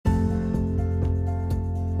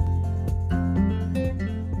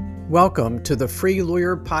Welcome to the Free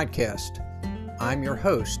Lawyer Podcast. I'm your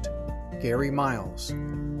host, Gary Miles.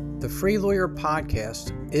 The Free Lawyer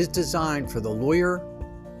Podcast is designed for the lawyer,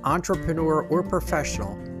 entrepreneur, or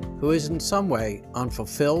professional who is in some way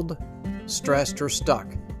unfulfilled, stressed, or stuck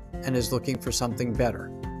and is looking for something better.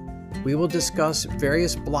 We will discuss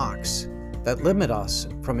various blocks that limit us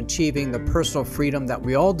from achieving the personal freedom that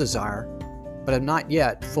we all desire, but have not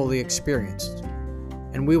yet fully experienced.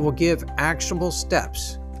 And we will give actionable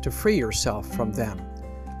steps to free yourself from them.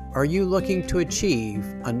 Are you looking to achieve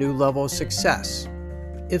a new level of success?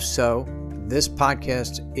 If so, this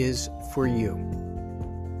podcast is for you.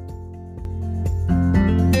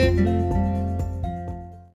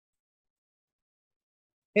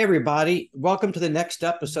 Hey everybody, welcome to the next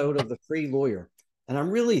episode of The Free Lawyer. And I'm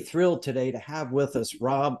really thrilled today to have with us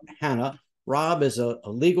Rob Hanna. Rob is a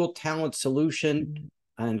legal talent solution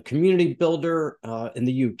and community builder in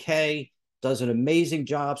the UK. Does an amazing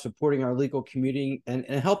job supporting our legal community and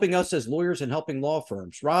helping us as lawyers and helping law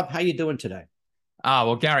firms. Rob, how you doing today?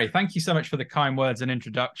 Well, Gary, thank you so much for the kind words and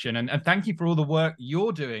introduction. And thank you for all the work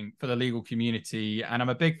you're doing for the legal community. And I'm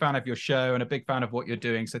a big fan of your show and a big fan of what you're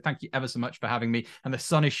doing. So thank you ever so much for having me. And the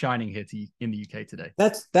sun is shining here in the UK today.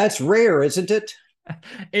 That's rare, isn't it?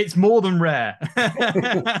 It's more than rare.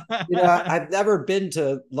 I've never been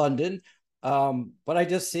to London. But I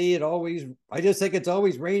just think it's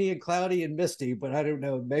always rainy and cloudy and misty, but I don't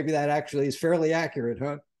know, maybe that actually is fairly accurate,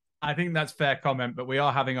 huh? I think that's fair comment, but we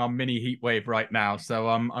are having our mini heat wave right now, so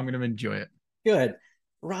I'm going to enjoy it. Good.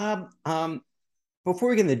 Rob, before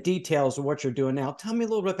we get into the details of what you're doing now, tell me a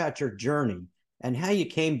little bit about your journey and how you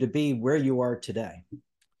came to be where you are today.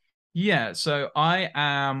 Yeah, so I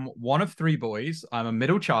am one of three boys. I'm a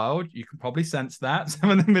middle child. You can probably sense that.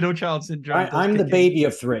 Some of the middle child syndrome. I'm the baby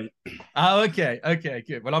of three. Oh, okay,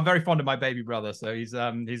 good. Well, I'm very fond of my baby brother, so he's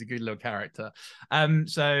a good little character.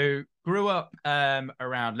 So grew up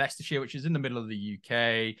around Leicestershire, which is in the middle of the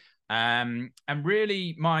UK. And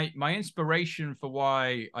really, my inspiration for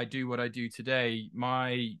why I do what I do today,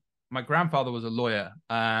 my grandfather was a lawyer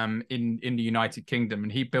in the United Kingdom,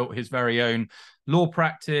 and he built his very own law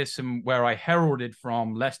practice. And where I heralded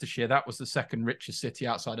from, Leicestershire, that was the second richest city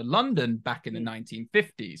outside of London back in the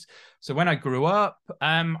 1950s. So when I grew up,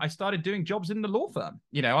 I started doing jobs in the law firm.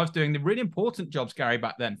 I was doing the really important jobs, Gary,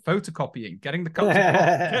 back then: photocopying, getting the cups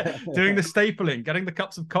of coffee, doing the stapling, getting the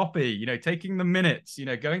cups of coffee, taking the minutes,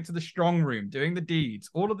 going to the strong room, doing the deeds,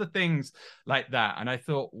 all of the things like that. And I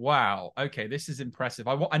thought, wow, okay, this is impressive.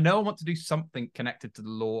 I know I want to do something connected to the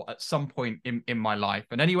law at some point in my life.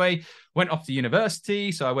 And anyway, went off to university.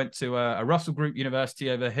 So I went to a Russell Group University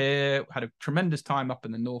over here, had a tremendous time up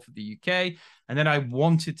in the north of the UK. And then I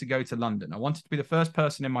wanted to go to London. I wanted to be the first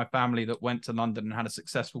person in my family that went to London and had a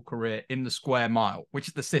successful career in the square mile, which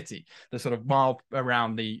is the city, the sort of mile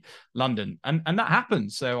around the London. And that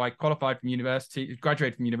happened. So I qualified from university,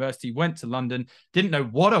 graduated from university, went to London, didn't know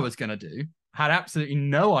what I was going to do, had absolutely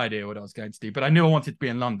no idea what I was going to do, but I knew I wanted to be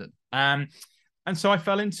in London. And so I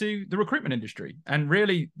fell into the recruitment industry, and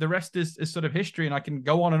really the rest is sort of history, and I can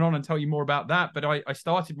go on and tell you more about that. But I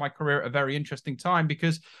started my career at a very interesting time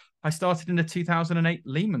because I started in the 2008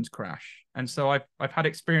 Lehman's crash. And so I've had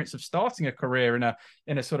experience of starting a career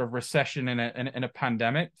in a sort of recession, in a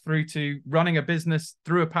pandemic, through to running a business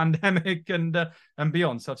through a pandemic and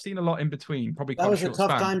beyond. So I've seen a lot in between. Probably that was a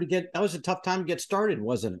tough time to get started,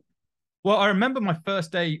 wasn't it? Well, I remember my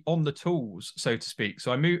first day on the tools, so to speak.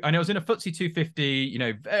 So I moved, and I was in a FTSE 250,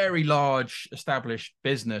 very large established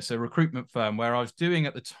business, a recruitment firm, where I was doing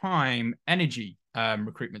at the time energy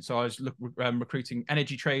recruitment. So I was recruiting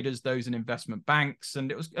energy traders, those in investment banks,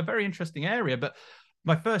 and it was a very interesting area. But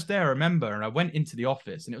my first day, I remember, and I went into the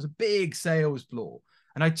office, and it was a big sales floor.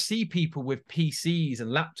 And I'd see people with PCs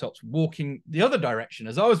and laptops walking the other direction.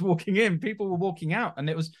 As I was walking in, people were walking out, and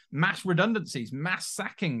it was mass redundancies, mass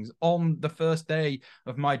sackings on the first day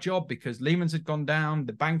of my job because Lehman's had gone down,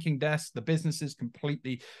 the banking desk, the businesses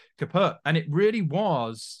completely kaput. And it really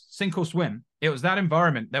was sink or swim. It was that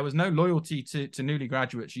environment. There was no loyalty to newly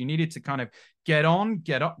graduates. You needed to kind of get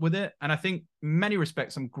up with it. And I think in many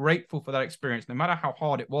respects, I'm grateful for that experience, no matter how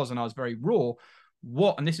hard it was. And I was very raw.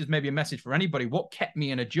 And this is maybe a message for anybody, what kept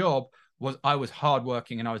me in a job was I was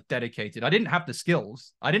hardworking and I was dedicated. I didn't have the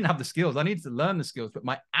skills. I needed to learn the skills, but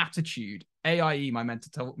my attitude, AIE, my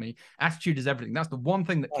mentor told me, attitude is everything. That's the one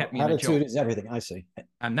thing that kept me in a job. Attitude is everything, I see.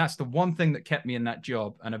 And that's the one thing that kept me in that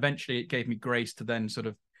job. And eventually it gave me grace to then sort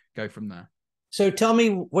of go from there. So tell me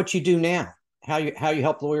what you do now, how you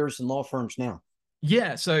help lawyers and law firms now.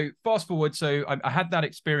 Yeah, so fast forward. So I had that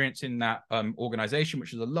experience in that organization,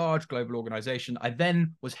 which is a large global organization. I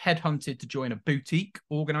then was headhunted to join a boutique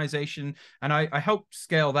organization, and I helped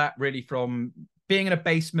scale that really from being in a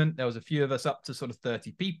basement. There was a few of us up to sort of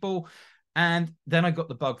 30 people. And then I got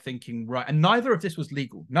the bug thinking, right, and neither of this was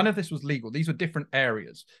legal. None of this was legal. These were different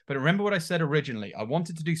areas. But remember what I said originally. I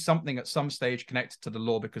wanted to do something at some stage connected to the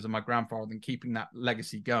law because of my grandfather and keeping that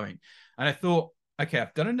legacy going. And I thought, okay,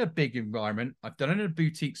 I've done it in a big environment. I've done it in a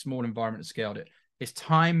boutique, small environment and scaled it. It's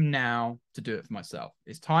time now to do it for myself.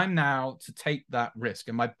 It's time now to take that risk.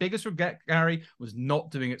 And my biggest regret, Gary, was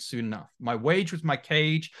not doing it soon enough. My wage was my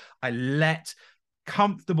cage. I let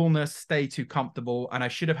comfortableness stay too comfortable, and I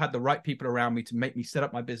should have had the right people around me to make me set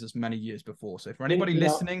up my business many years before. So for anybody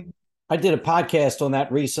listening, I did a podcast on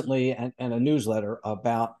that recently and a newsletter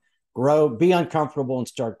about be uncomfortable and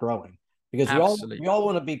start growing, because we all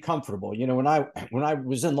want to be comfortable. You know, when I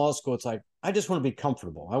was in law school, it's like, I just want to be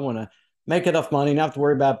comfortable. I want to make enough money, not have to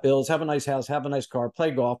worry about bills, have a nice house, have a nice car,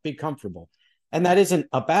 play golf, be comfortable. And that isn't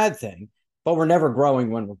a bad thing, but we're never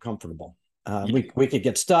growing when we're comfortable. We could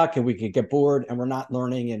get stuck and we could get bored, and we're not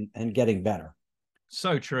learning and getting better.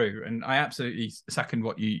 So true. And I absolutely second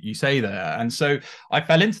what you say there. And so I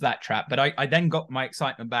fell into that trap, but I then got my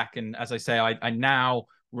excitement back. And as I say, I now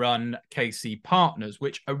run KC Partners,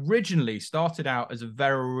 which originally started out as a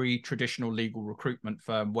very traditional legal recruitment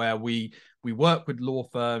firm where we work with law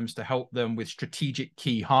firms to help them with strategic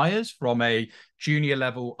key hires from a junior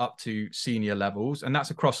level up to senior levels. And that's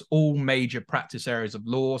across all major practice areas of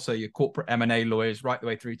law. So your corporate M&A lawyers, right the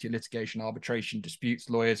way through to your litigation, arbitration, disputes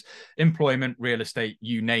lawyers, employment, real estate,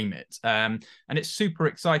 you name it. And it's super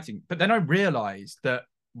exciting. But then I realized that,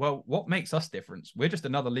 well, what makes us different? We're just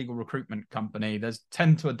another legal recruitment company. There's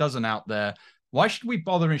 10 to a dozen out there. Why should we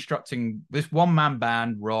bother instructing this one-man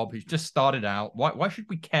band, Rob, who's just started out? Why should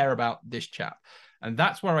we care about this chap? And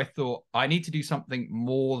that's where I thought I need to do something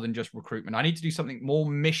more than just recruitment. I need to do something more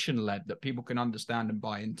mission-led that people can understand and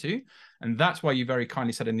buy into. And that's why you very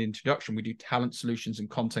kindly said in the introduction, we do talent solutions and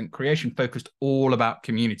content creation focused all about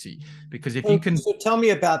community. Because if you can... So tell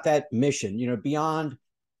me about that mission, you know, beyond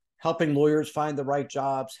helping lawyers find the right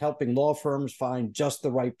jobs, helping law firms find just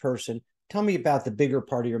the right person. Tell me about the bigger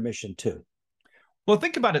part of your mission too. Well,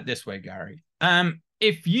 think about it this way, Gary.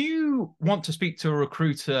 If you want to speak to a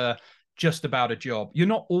recruiter just about a job, you're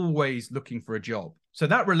not always looking for a job. So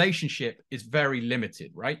that relationship is very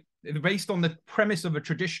limited, right? Based on the premise of a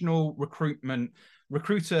traditional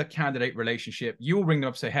recruiter-candidate relationship, you'll ring them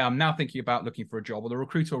up and say, hey, I'm now thinking about looking for a job. Or the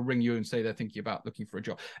recruiter will ring you and say they're thinking about looking for a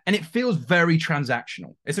job. And it feels very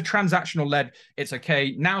transactional. It's a transactional led, it's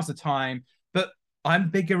okay, now's the time. But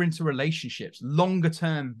I'm bigger into relationships, longer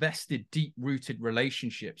term, vested, deep rooted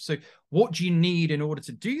relationships. So what do you need in order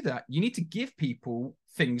to do that? You need to give people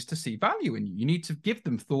things to see value in you. You need to give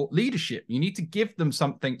them thought leadership. You need to give them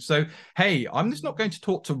something. So, hey, I'm just not going to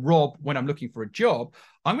talk to Rob when I'm looking for a job.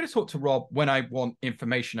 I'm going to talk to Rob when I want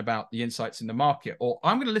information about the insights in the market, or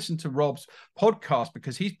I'm going to listen to Rob's podcast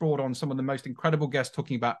because he's brought on some of the most incredible guests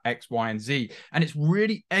talking about X, Y, and Z. And it's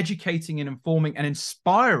really educating and informing and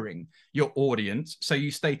inspiring your audience. So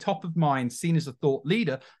you stay top of mind, seen as a thought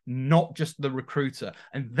leader, not just the recruiter.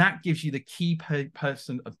 And that gives you the key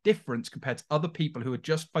person of difference compared to other people who are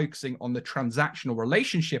just focusing on the transactional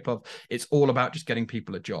relationship of it's all about just getting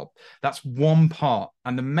people a job. That's one part.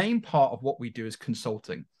 And the main part of what we do is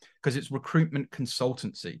consulting, because it's recruitment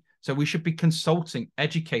consultancy. So we should be consulting,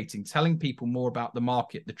 educating, telling people more about the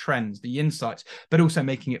market, the trends, the insights, but also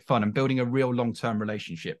making it fun and building a real long-term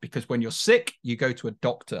relationship. Because when you're sick, you go to a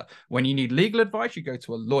doctor. When you need legal advice, you go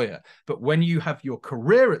to a lawyer. But when you have your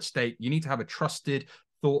career at stake, you need to have a trusted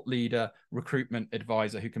thought leader, recruitment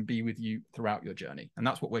advisor who can be with you throughout your journey. And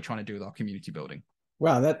that's what we're trying to do with our community building.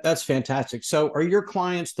 Wow, that's fantastic. So are your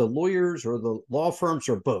clients the lawyers or the law firms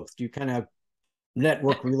or both? Do you kind of have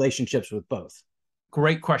network relationships with both?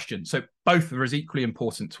 Great question. So both are as equally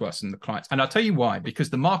important to us and the clients. And I'll tell you why, because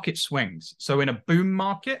the market swings. So in a boom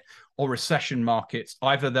market or recession markets,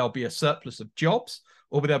 either there'll be a surplus of jobs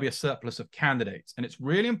or there'll be a surplus of candidates. And it's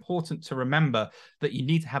really important to remember that you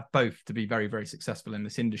need to have both to be very, very successful in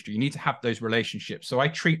this industry. You need to have those relationships. So I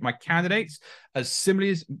treat my candidates as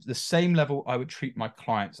similarly as the same level I would treat my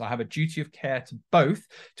clients. I have a duty of care to both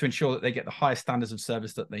to ensure that they get the highest standards of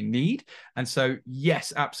service that they need. And so,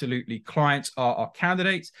 yes, absolutely, clients are our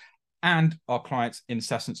candidates and our clients in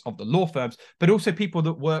essence of the law firms, but also people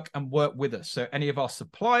that work with us. So any of our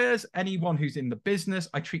suppliers, anyone who's in the business,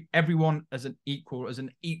 I treat everyone as an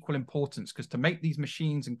equal importance, because to make these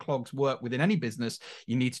machines and clogs work within any business,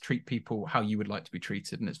 you need to treat people how you would like to be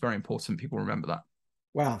treated. And it's very important people remember that.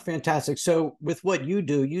 Wow, fantastic. So, with what you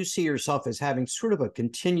do, you see yourself as having sort of a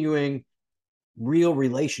continuing real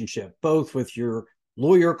relationship, both with your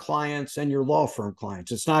lawyer clients and your law firm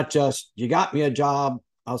clients. It's not just, you got me a job,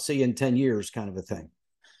 I'll see you in 10 years kind of a thing.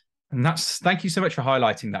 And thank you so much for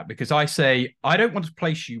highlighting that, because I say, I don't want to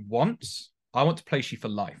place you once, I want to place you for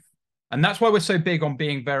life. And that's why we're so big on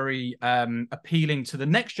being very appealing to the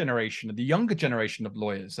next generation, the younger generation of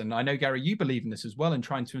lawyers. And I know, Gary, you believe in this as well, and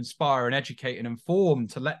trying to inspire and educate and inform,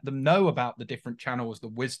 to let them know about the different channels, the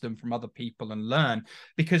wisdom from other people, and learn.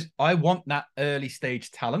 Because I want that early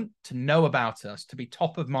stage talent to know about us, to be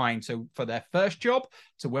top of mind. So for their first job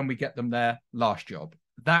to when we get them their last job.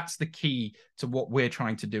 That's the key to what we're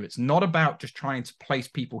trying to do. It's not about just trying to place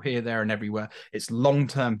people here, there, and everywhere. It's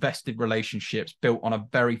long-term vested relationships built on a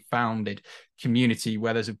very founded community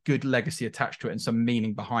where there's a good legacy attached to it and some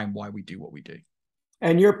meaning behind why we do what we do.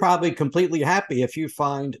 And you're probably completely happy if you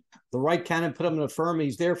find the right candidate, put him in a firm,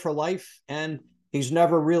 he's there for life, and he's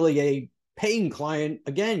never really a paying client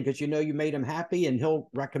again, because you know you made him happy and he'll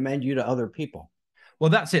recommend you to other people. Well,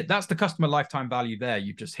 that's it. That's the customer lifetime value there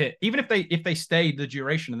you've just hit. Even if they stay the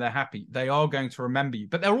duration and they're happy, they are going to remember you.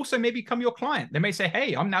 But they'll also maybe become your client. They may say,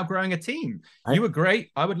 hey, I'm now growing a team. Right. You were great.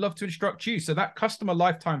 I would love to instruct you. So that customer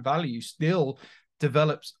lifetime value still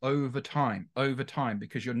develops over time,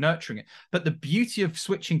 because you're nurturing it. But the beauty of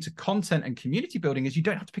switching to content and community building is you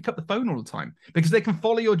don't have to pick up the phone all the time, because they can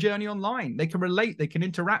follow your journey online. They can relate, they can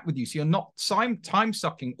interact with you. So you're not time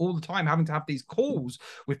sucking all the time, having to have these calls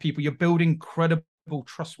with people. You're building credible,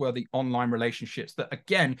 trustworthy online relationships that,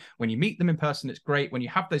 again, when you meet them in person, it's great. When you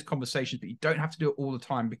have those conversations, but you don't have to do it all the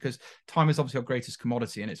time, because time is obviously our greatest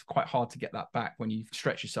commodity, and it's quite hard to get that back when you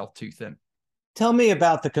stretch yourself too thin. Tell me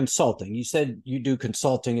about the consulting. You said you do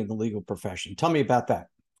consulting in the legal profession. Tell me about that.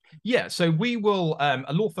 Yeah, so we will,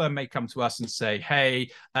 a law firm may come to us and say, hey,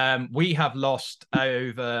 we have lost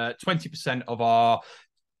over 20% of our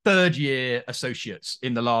third year associates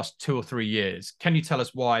in the last 2 or 3 years. Can you tell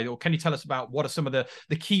us why? Or can you tell us about what are some of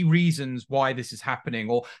the key reasons why this is happening?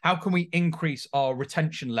 Or how can we increase our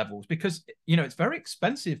retention levels? Because, you know, it's very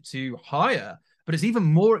expensive to hire, but it's even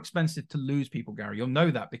more expensive to lose people, Gary. You'll know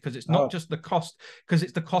that, because it's not just the cost, because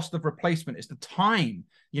it's the cost of replacement. It's the time.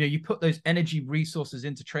 You know, you put those energy resources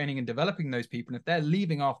into training and developing those people. And if they're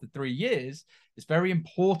leaving after 3 years, it's very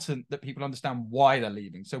important that people understand why they're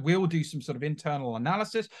leaving. So we'll do some sort of internal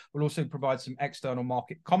analysis. We'll also provide some external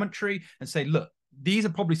market commentary and say, look, these are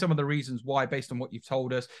probably some of the reasons why, based on what you've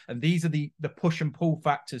told us, and these are the push and pull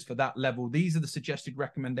factors for that level. These are the suggested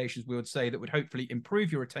recommendations we would say that would hopefully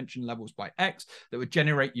improve your retention levels by X, that would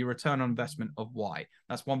generate your return on investment of Y.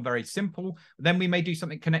 That's one very simple. Then we may do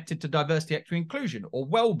something connected to diversity, equity, inclusion, or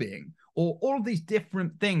well-being, or all of these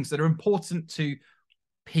different things that are important to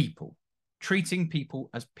people. Treating people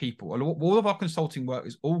as people. All of our consulting work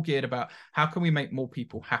is all geared about how can we make more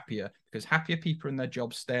people happier, because happier people in their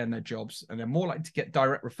jobs stay in their jobs, and they're more likely to get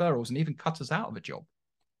direct referrals and even cut us out of a job.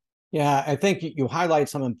 Yeah, I think you highlight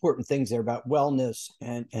some important things there about wellness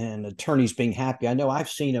and attorneys being happy. I know I've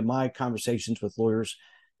seen in my conversations with lawyers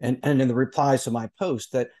and in the replies to my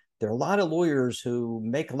post that there are a lot of lawyers who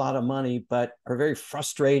make a lot of money, but are very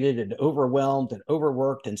frustrated and overwhelmed and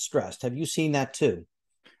overworked and stressed. Have you seen that too?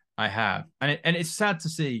 I have. And it's sad to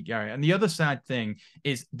see, Gary. And the other sad thing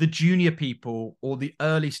is the junior people or the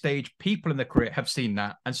early stage people in their career have seen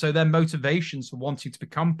that. And so their motivations for wanting to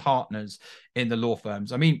become partners in the law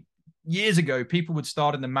firms. I mean, years ago, people would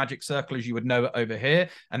start in the Magic Circle, as you would know it over here,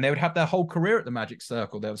 and they would have their whole career at the Magic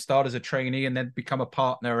Circle. They would start as a trainee and then become a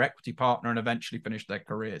partner or equity partner and eventually finish their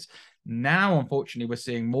careers. Now, unfortunately, we're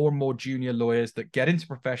seeing more and more junior lawyers that get into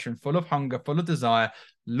profession full of hunger, full of desire,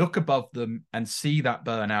 look above them and see that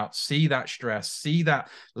burnout, see that stress, see that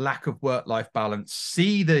lack of work-life balance,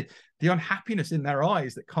 see the unhappiness in their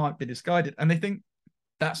eyes that can't be disguised. And they think,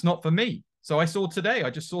 that's not for me. So I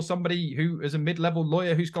just saw somebody who is a mid-level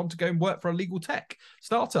lawyer who's gone to go and work for a legal tech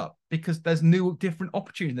startup, because there's new, different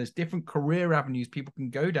opportunities. There's different career avenues people can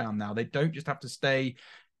go down now. They don't just have to stay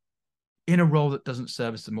in a role that doesn't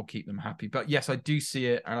service them or keep them happy. But yes, I do see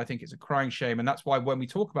it, and I think it's a crying shame. And that's why when we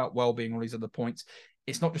talk about well-being, all these other points,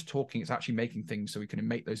 it's not just talking, it's actually making things so we can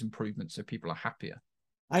make those improvements so people are happier.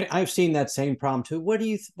 I've seen that same problem too.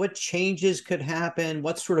 What changes could happen?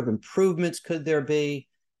 What sort of improvements could there be?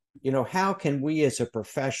 You know, how can we as a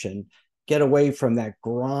profession get away from that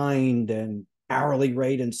grind and hourly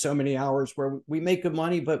rate and so many hours where we make good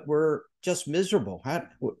money, but we're just miserable?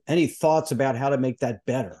 Any thoughts about how to make that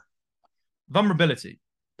better? Vulnerability.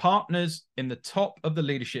 Partners in the top of the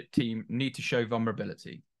leadership team need to show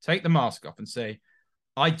vulnerability. Take the mask off and say,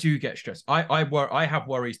 I do get stressed. I have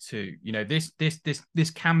worries too. You know, this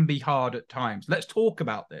can be hard at times. Let's talk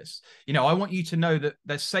about this. You know, I want you to know that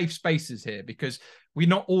there's safe spaces here, because we're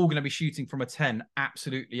not all going to be shooting from a 10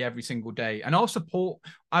 absolutely every single day. And I'll support,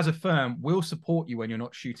 as a firm, we'll support you when you're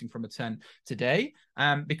not shooting from a 10 today.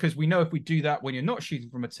 Because we know if we do that when you're not shooting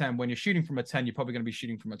from a 10, when you're shooting from a 10, you're probably going to be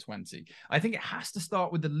shooting from a 20. I think it has to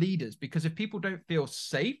start with the leaders, because if people don't feel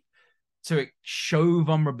safe to show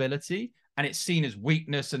vulnerability, and it's seen as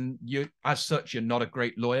weakness, and you, as such, you're not a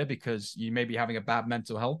great lawyer because you may be having a bad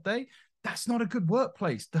mental health day, that's not a good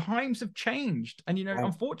workplace. The times have changed. And, you know,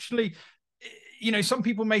 unfortunately, you know, some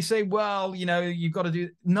people may say, well, you know, you've got to do,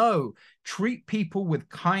 no, treat people with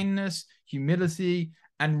kindness, humility,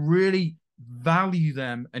 and really value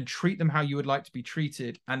them and treat them how you would like to be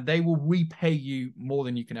treated, and they will repay you more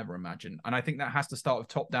than you can ever imagine. And I think that has to start with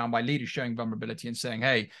top down, by leaders showing vulnerability and saying,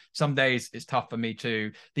 hey, some days it's tough for me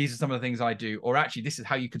too. These are some of the things I do, or actually, this is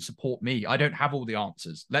how you can support me. I don't have all the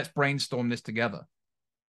answers. Let's brainstorm this together.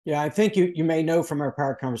 Yeah, I think you may know from our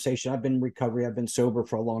prior conversation, I've been in recovery. I've been sober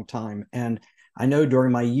for a long time. And I know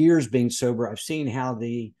during my years being sober, I've seen how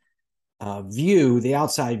the the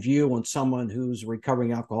outside view on someone who's a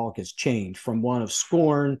recovering alcoholic has changed from one of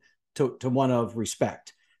scorn to one of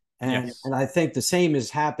respect. And, yes. And I think the same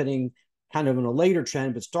is happening kind of in a later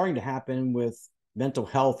trend, but starting to happen with mental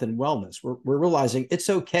health and wellness. We're realizing it's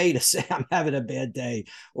okay to say I'm having a bad day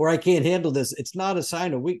or I can't handle this. It's not a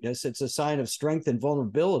sign of weakness. It's a sign of strength and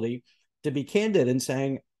vulnerability to be candid and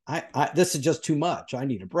saying, this is just too much. I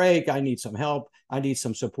need a break. I need some help. I need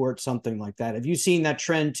some support, something like that. Have you seen that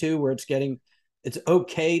trend too, where it's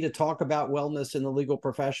okay to talk about wellness in the legal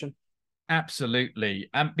profession? Absolutely.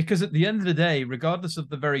 Because at the end of the day, regardless of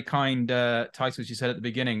the very kind titles you said at the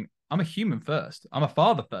beginning, I'm a human first. I'm a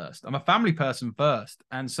father first. I'm a family person first.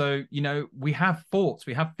 And so, you know, we have thoughts,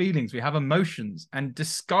 we have feelings, we have emotions, and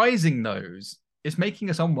disguising those is making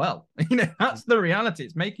us unwell. You know, that's the reality.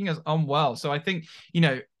 It's making us unwell. So I think, you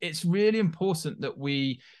know, it's really important that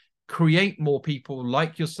we create more people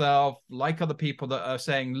like yourself, like other people that are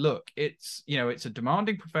saying, look, it's, you know, it's a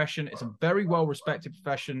demanding profession. It's a very well-respected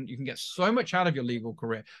profession. You can get so much out of your legal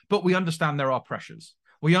career, but we understand there are pressures.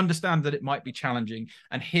 We understand that it might be challenging.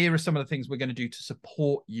 And here are some of the things we're going to do to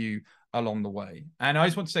support you along the way. And I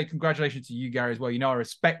just want to say congratulations to you, Gary, as well. You know, I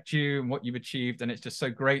respect you and what you've achieved. And it's just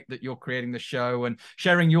so great that you're creating the show and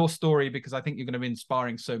sharing your story, because I think you're going to be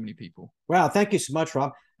inspiring so many people. Wow. Thank you so much,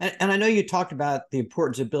 Rob. And I know you talked about the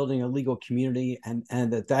importance of building a legal community,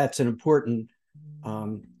 and that's an important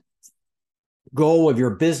goal of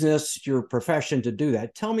your business, your profession, to do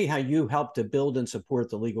that. Tell me how you help to build and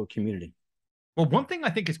support the legal community. Well, one thing I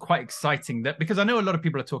think is quite exciting, that because I know a lot of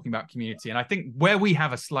people are talking about community, and I think where we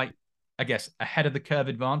have a slight, I guess, ahead of the curve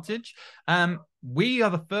advantage, we are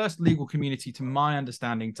the first legal community, to my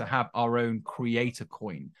understanding, to have our own creator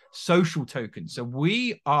coin, social token. So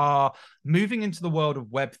we are moving into the world of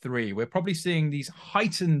Web3. We're probably seeing these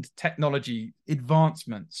heightened technology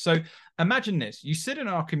advancements. So imagine this: you sit in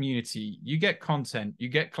our community, you get content, you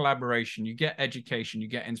get collaboration, you get education, you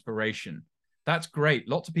get inspiration. That's great.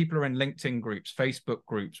 Lots of people are in LinkedIn groups, Facebook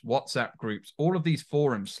groups, WhatsApp groups, all of these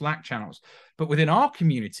forums, Slack channels. But within our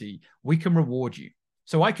community, we can reward you.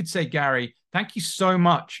 So I could say, Gary, thank you so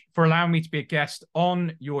much for allowing me to be a guest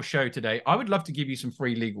on your show today. I would love to give you some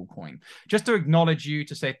free legal coin just to acknowledge you,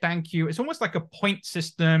 to say thank you. It's almost like a point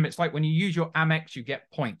system. It's like when you use your Amex, you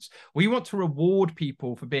get points. We want to reward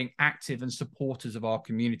people for being active and supporters of our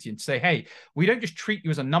community, and say, hey, we don't just treat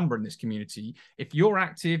you as a number in this community. If you're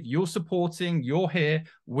active, you're supporting, you're here,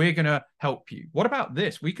 we're going to help you. What about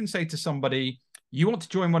this? We can say to somebody, you want to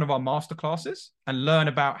join one of our masterclasses and learn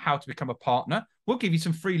about how to become a partner? We'll give you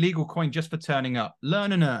some free legal coin just for turning up.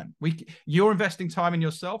 Learn and earn. You're investing time in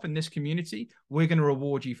yourself in this community. We're going to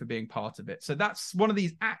reward you for being part of it. So that's one of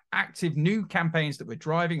these active new campaigns that we're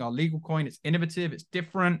driving, our legal coin. It's innovative, it's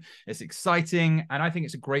different, it's exciting. And I think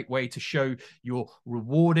it's a great way to show you're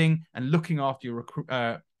rewarding and looking after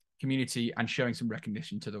your community and showing some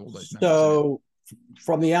recognition to all those members. So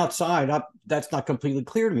from the outside, that's not completely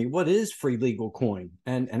clear to me. What is free legal coin,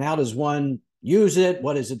 and how does one use it?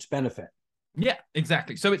 What is its benefit? Yeah,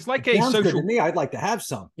 exactly. So it's like it a social. Good to me. I'd like to have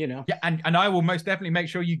some, you know. Yeah, and I will most definitely make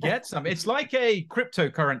sure you get some. It's like a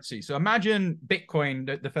cryptocurrency. So imagine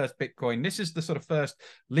Bitcoin, the first Bitcoin. This is the sort of first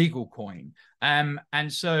legal coin. And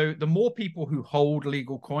so the more people who hold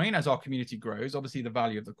legal coin as our community grows, obviously the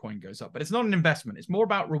value of the coin goes up. But it's not an investment. It's more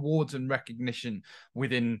about rewards and recognition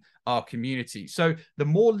within our community. So the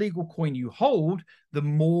more legal coin you hold, the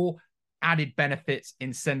more added benefits,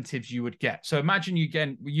 incentives you would get. So imagine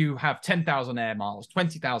you have 10,000 air miles,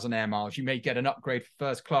 20,000 air miles. You may get an upgrade for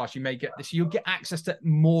first class. You may get this. You'll get access to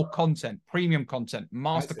more content, premium content,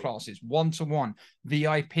 masterclasses, one-to-one,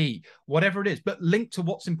 VIP, whatever it is, but linked to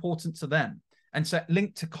what's important to them. And so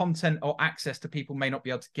linked to content or access to people may not be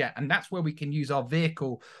able to get. And that's where we can use our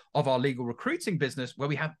vehicle of our legal recruiting business, where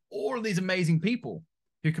we have all of these amazing people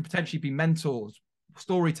who could potentially be mentors,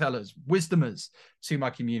 storytellers, wisdomers to my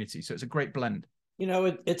community. So it's a great blend.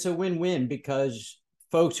 It's a win-win, because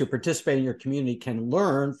folks who participate in your community can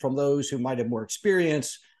learn from those who might have more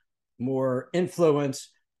experience, more influence,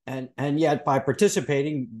 and yet by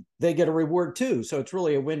participating, they get a reward too. So it's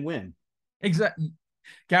really a win-win. Exactly.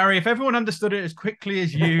 Gary, if everyone understood it as quickly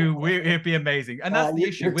as you, it'd be amazing. And that's the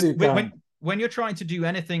issue. When you're trying to do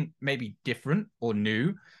anything maybe different or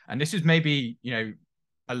new, and this is maybe,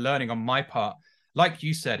 a learning on my part, like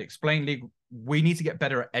you said, explain legal. We need to get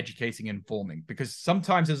better at educating and informing, because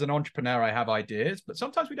sometimes as an entrepreneur, I have ideas, but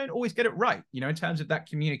sometimes we don't always get it right, in terms of that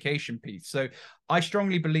communication piece. So I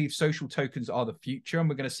strongly believe social tokens are the future, and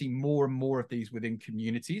we're going to see more and more of these within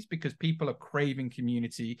communities, because people are craving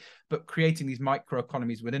community, but creating these micro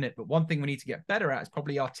economies within it. But one thing we need to get better at is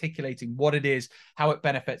probably articulating what it is, how it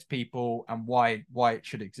benefits people, and why it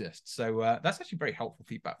should exist. So that's actually very helpful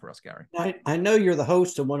feedback for us, Gary. I know you're the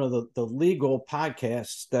host of one of the legal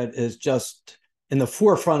podcasts that is just in the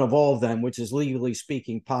forefront of all of them, which is Legally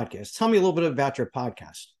Speaking Podcast. Tell me a little bit about your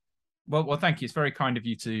podcast. Well, thank you. It's very kind of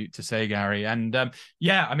you to say, Gary. And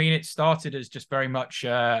it started as just very much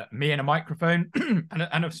me and a microphone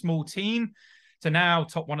and a small team, to now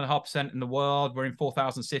top 1.5% in the world. We're in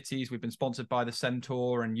 4,000 cities. We've been sponsored by the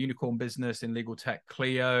Centaur and Unicorn Business in Legal Tech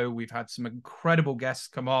Clio. We've had some incredible guests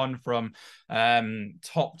come on, from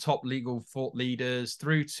top legal thought leaders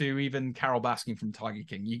through to even Carol Baskin from Tiger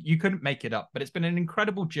King. You couldn't make it up, but it's been an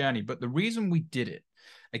incredible journey. But the reason we did it,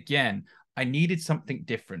 again, I needed something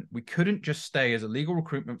different. We couldn't just stay as a legal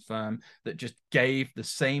recruitment firm that just gave the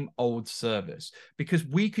same old service, because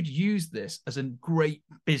we could use this as a great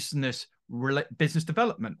business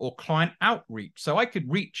development or client outreach. So I could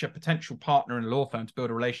reach a potential partner in a law firm to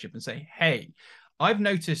build a relationship and say, hey, I've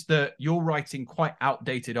noticed that you're writing quite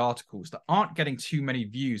outdated articles that aren't getting too many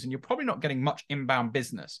views, and you're probably not getting much inbound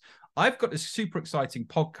business. I've got this super exciting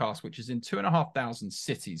podcast, which is in 2,500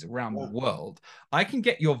 cities around the world. I can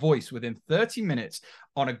get your voice within 30 minutes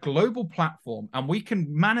on a global platform, and we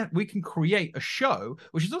can create a show,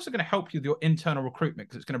 which is also going to help you with your internal recruitment,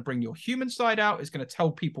 because it's going to bring your human side out. It's going to tell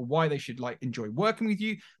people why they should enjoy working with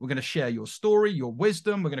you. We're going to share your story, your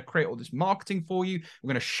wisdom. We're going to create all this marketing for you. We're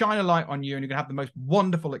going to shine a light on you, and you're going to have the most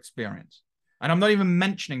wonderful experience. And I'm not even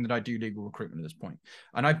mentioning that I do legal recruitment at this point.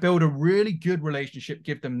 And I build a really good relationship,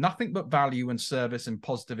 give them nothing but value and service and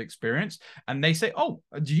positive experience. And they say, oh,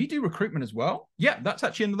 do you do recruitment as well? Yeah, that's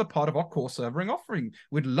actually another part of our core serving offering.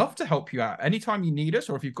 We'd love to help you out anytime you need us,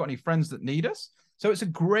 or if you've got any friends that need us. So it's a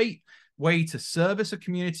great way to service a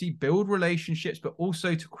community, build relationships, but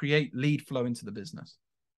also to create lead flow into the business.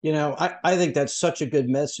 I think that's such a good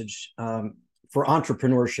message for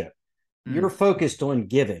entrepreneurship. You're focused on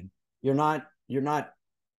giving.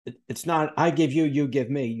 It's not, I give you, you give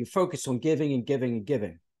me. You focus on giving and giving and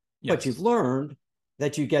giving. Yes. But you've learned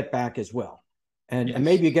that you get back as well. And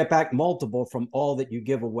maybe you get back multiple from all that you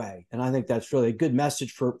give away. And I think that's really a good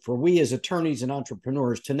message for we as attorneys and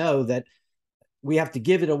entrepreneurs to know that we have to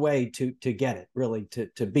give it away to get it, really,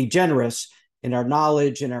 to be generous in our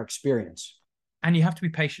knowledge and our experience. And you have to be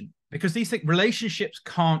patient, because these relationships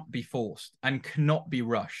can't be forced and cannot be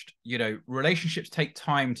rushed. Relationships take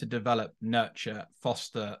time to develop, nurture,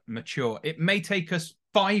 foster, mature. It may take us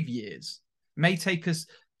 5 years, may take us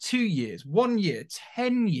 2 years, 1 year,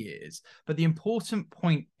 10 years. But the important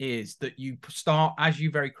point is that you start, as you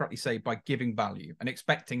very correctly say, by giving value and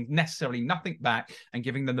expecting necessarily nothing back, and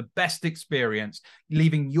giving them the best experience,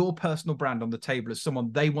 leaving your personal brand on the table as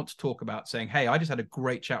someone they want to talk about, saying, hey, I just had a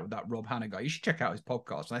great chat with that Rob Hanna guy. You should check out his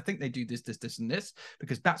podcast. And I think they do this, and this,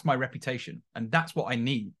 because that's my reputation. And that's what I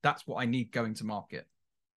need. That's what I need going to market.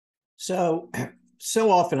 So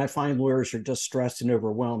often I find lawyers are just stressed and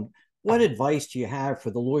overwhelmed. What advice do you have for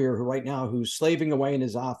the lawyer who right now, who's slaving away in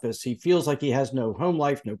his office? He feels like he has no home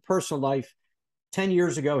life, no personal life. 10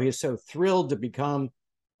 years ago, he was so thrilled to become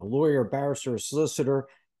a lawyer, a barrister, a solicitor.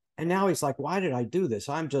 And now he's like, why did I do this?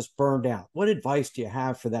 I'm just burned out. What advice do you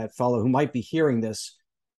have for that fellow who might be hearing this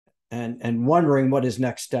and wondering what his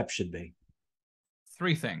next step should be?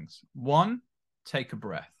 3 things. 1, take a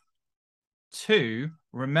breath. 2,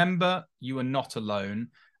 remember you are not alone.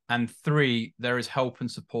 And three, there is help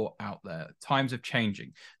and support out there. Times are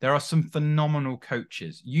changing. There are some phenomenal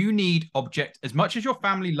coaches. You need as much as your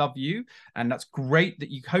family love you, and that's great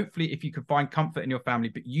that you hopefully, if you can find comfort in your family,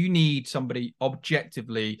 but you need somebody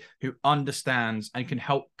objectively who understands and can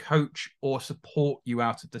help coach or support you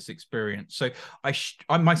out of this experience. So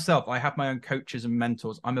I myself, I have my own coaches and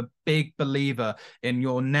mentors. I'm a big believer in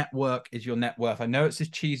your network is your net worth. I know it's as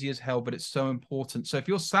cheesy as hell, but it's so important. So if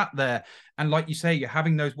you're sat there and like you say, you're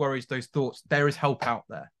having those worries, those thoughts, there is help out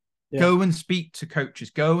there. Yeah. Go and speak to coaches,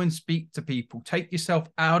 go and speak to people, take yourself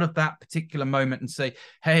out of that particular moment and say,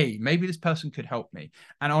 hey, maybe this person could help me.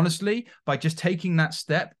 And honestly, by just taking that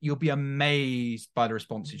step, you'll be amazed by the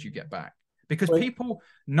responses you get back. Because people,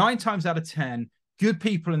 9 times out of 10, good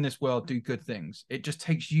people in this world do good things. It just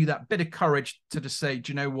takes you that bit of courage to just say,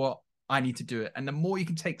 do you know what? I need to do it. And the more you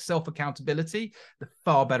can take self-accountability, the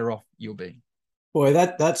far better off you'll be. Boy,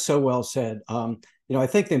 that's so well said. I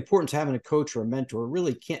think the importance of having a coach or a mentor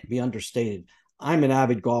really can't be understated. I'm an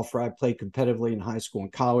avid golfer. I played competitively in high school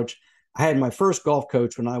and college. I had my first golf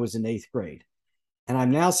coach when I was in 8th grade, and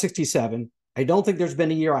I'm now 67. I don't think there's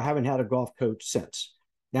been a year I haven't had a golf coach since.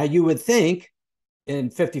 Now, you would think in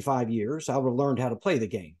 55 years, I would have learned how to play the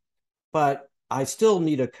game, but I still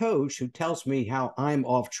need a coach who tells me how I'm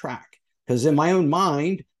off track, because in my own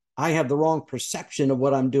mind, I have the wrong perception of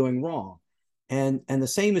what I'm doing wrong. And the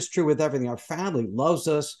same is true with everything. Our family loves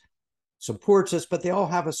us, supports us, but they all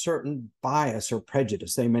have a certain bias or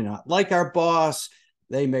prejudice. They may not like our boss.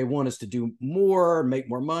 They may want us to do more, make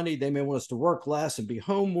more money. They may want us to work less and be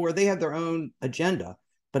home more. They have their own agenda,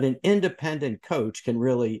 but an independent coach can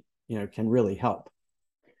really help.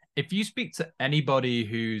 If you speak to anybody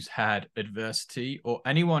who's had adversity or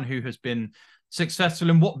anyone who has been successful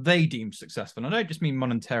in what they deem successful, and I don't just mean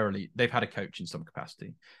monetarily, they've had a coach in some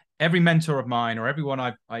capacity. Every mentor of mine or everyone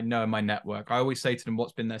I know in my network, I always say to them,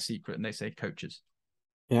 what's been their secret? And they say coaches.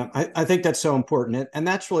 Yeah, I think that's so important. And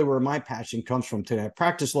that's really where my passion comes from today. I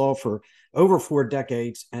practiced law for over 4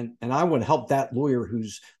 decades, and I want to help that lawyer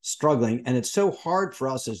who's struggling. And it's so hard for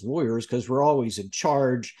us as lawyers because we're always in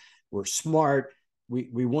charge. We're smart.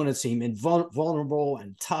 We want to seem invulnerable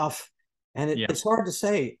and tough. And it's hard to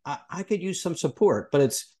say, I could use some support, but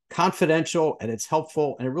it's confidential and it's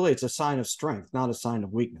helpful. And it's a sign of strength, not a sign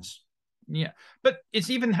of weakness. Yeah. But it's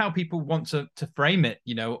even how people want to frame it.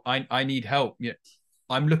 I need help. Yeah.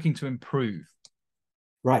 I'm looking to improve.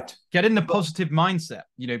 Right. Get in the positive mindset,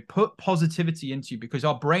 put positivity into you, because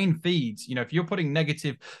our brain feeds, if you're putting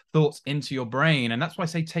negative thoughts into your brain, and that's why I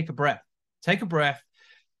say take a breath,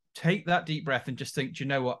 take that deep breath and just think, do you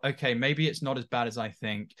know what? Okay, maybe it's not as bad as I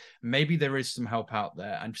think. Maybe there is some help out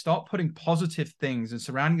there, and start putting positive things and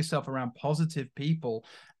surrounding yourself around positive people.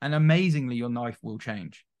 And amazingly, your life will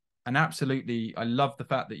change. And absolutely, I love the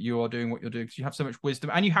fact that you are doing what you're doing because you have so much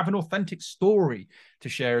wisdom and you have an authentic story to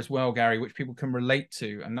share as well, Gary, which people can relate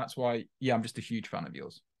to. And that's why, I'm just a huge fan of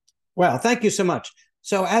yours. Well, thank you so much.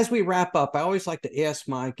 So as we wrap up, I always like to ask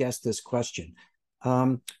my guests this question.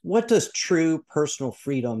 What does true personal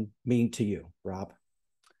freedom mean to you, Rob?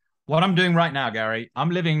 What I'm doing right now, Gary,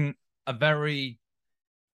 I'm living a very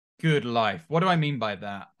good life. What do I mean by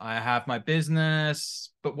that? I have my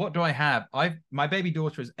business, but what do I have? My baby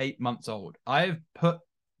daughter is 8 months old. I've put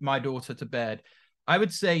my daughter to bed, I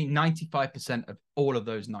would say 95% of all of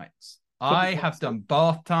those nights. I have done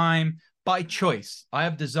bath time by choice. I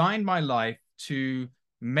have designed my life to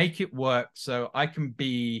make it work so I can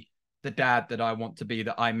be the dad that I want to be,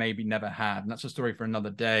 that I maybe never had. And that's a story for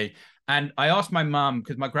another day. And I asked my mum,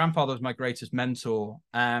 because my grandfather was my greatest mentor,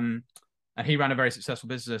 and he ran a very successful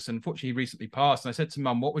business. And unfortunately, he recently passed. And I said to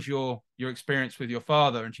Mum, what was your experience with your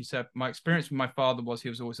father? And she said, my experience with my father was he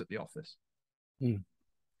was always at the office. And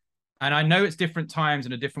I know it's different times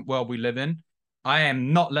and a different world we live in. I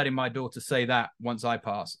am not letting my daughter say that once I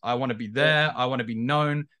pass. I want to be there. I want to be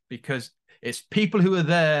known, because it's people who are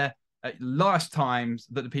there at last times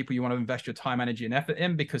that the people you want to invest your time, energy, and effort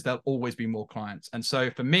in, because there'll always be more clients. And so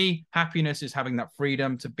for me, happiness is having that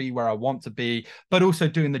freedom to be where I want to be, but also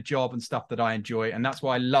doing the job and stuff that I enjoy. And that's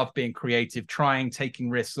why I love being creative, taking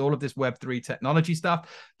risks, all of this Web3 technology stuff,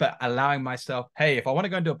 but allowing myself, hey, if I want to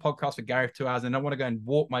go and do a podcast for Gary for 2 hours and I want to go and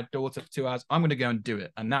walk my daughter for 2 hours, I'm going to go and do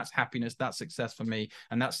it. And that's happiness, that's success for me.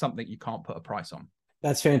 And that's something you can't put a price on.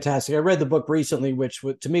 That's fantastic. I read the book recently, which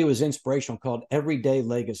to me was inspirational, called Everyday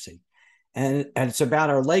Legacy. And it's about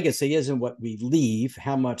our legacy isn't what we leave,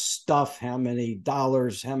 how much stuff, how many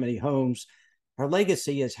dollars, how many homes. Our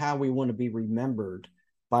legacy is how we want to be remembered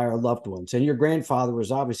by our loved ones. And your grandfather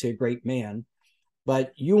was obviously a great man,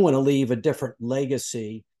 but you want to leave a different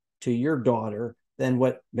legacy to your daughter than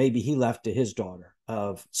what maybe he left to his daughter.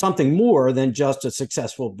 of something more than just a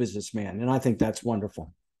successful businessman. And I think that's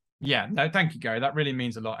wonderful. Yeah, no, thank you, Gary. That really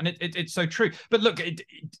means a lot. And it's so true. But look,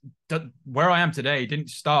 where I am today didn't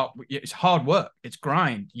start. It's hard work. It's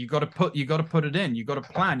grind. You got to put it in. You got to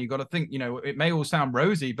plan. You got to think, it may all sound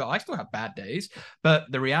rosy, but I still have bad days. But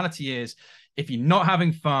the reality is, if you're not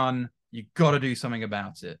having fun, you got to do something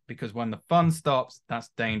about it, because when the fun stops, that's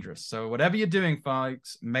dangerous. So whatever you're doing,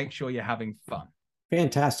 folks, make sure you're having fun.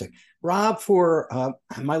 Fantastic. Rob, for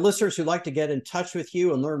my listeners who'd like to get in touch with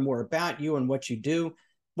you and learn more about you and what you do,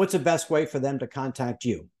 what's the best way for them to contact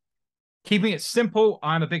you? Keeping it simple,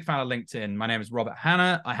 I'm a big fan of LinkedIn. My name is Robert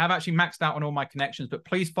Hanna. I have actually maxed out on all my connections, but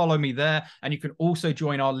please follow me there. And you can also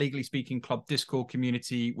join our Legally Speaking Club Discord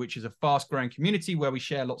community, which is a fast-growing community where we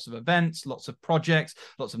share lots of events, lots of projects,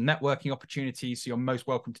 lots of networking opportunities. So you're most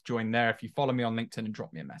welcome to join there if you follow me on LinkedIn and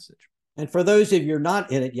drop me a message. And for those of you who are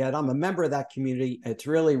not in it yet, I'm a member of that community. It's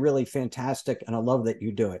really, really fantastic, and I love that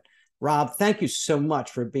you do it. Rob, thank you so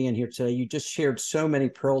much for being here today. You just shared so many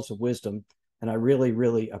pearls of wisdom, and I really,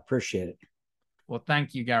 really appreciate it. Well,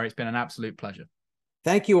 thank you, Gary. It's been an absolute pleasure.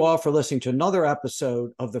 Thank you all for listening to another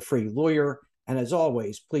episode of The Free Lawyer. And as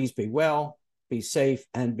always, please be well, be safe,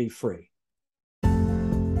 and be free.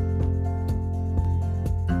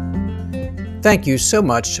 Thank you so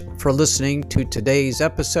much for listening to today's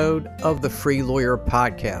episode of the Free Lawyer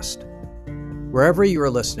Podcast. Wherever you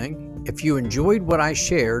are listening, if you enjoyed what I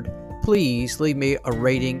shared, please leave me a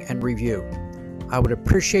rating and review. I would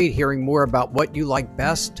appreciate hearing more about what you like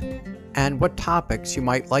best and what topics you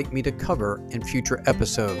might like me to cover in future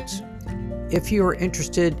episodes. If you are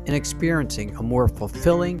interested in experiencing a more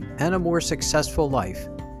fulfilling and a more successful life,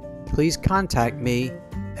 please contact me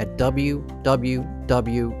at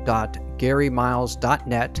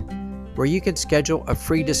www.garymiles.net, where you can schedule a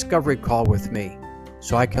free discovery call with me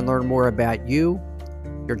so I can learn more about you,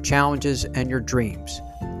 your challenges, and your dreams.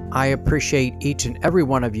 I appreciate each and every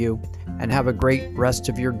one of you, and have a great rest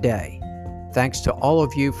of your day. Thanks to all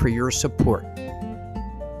of you for your support.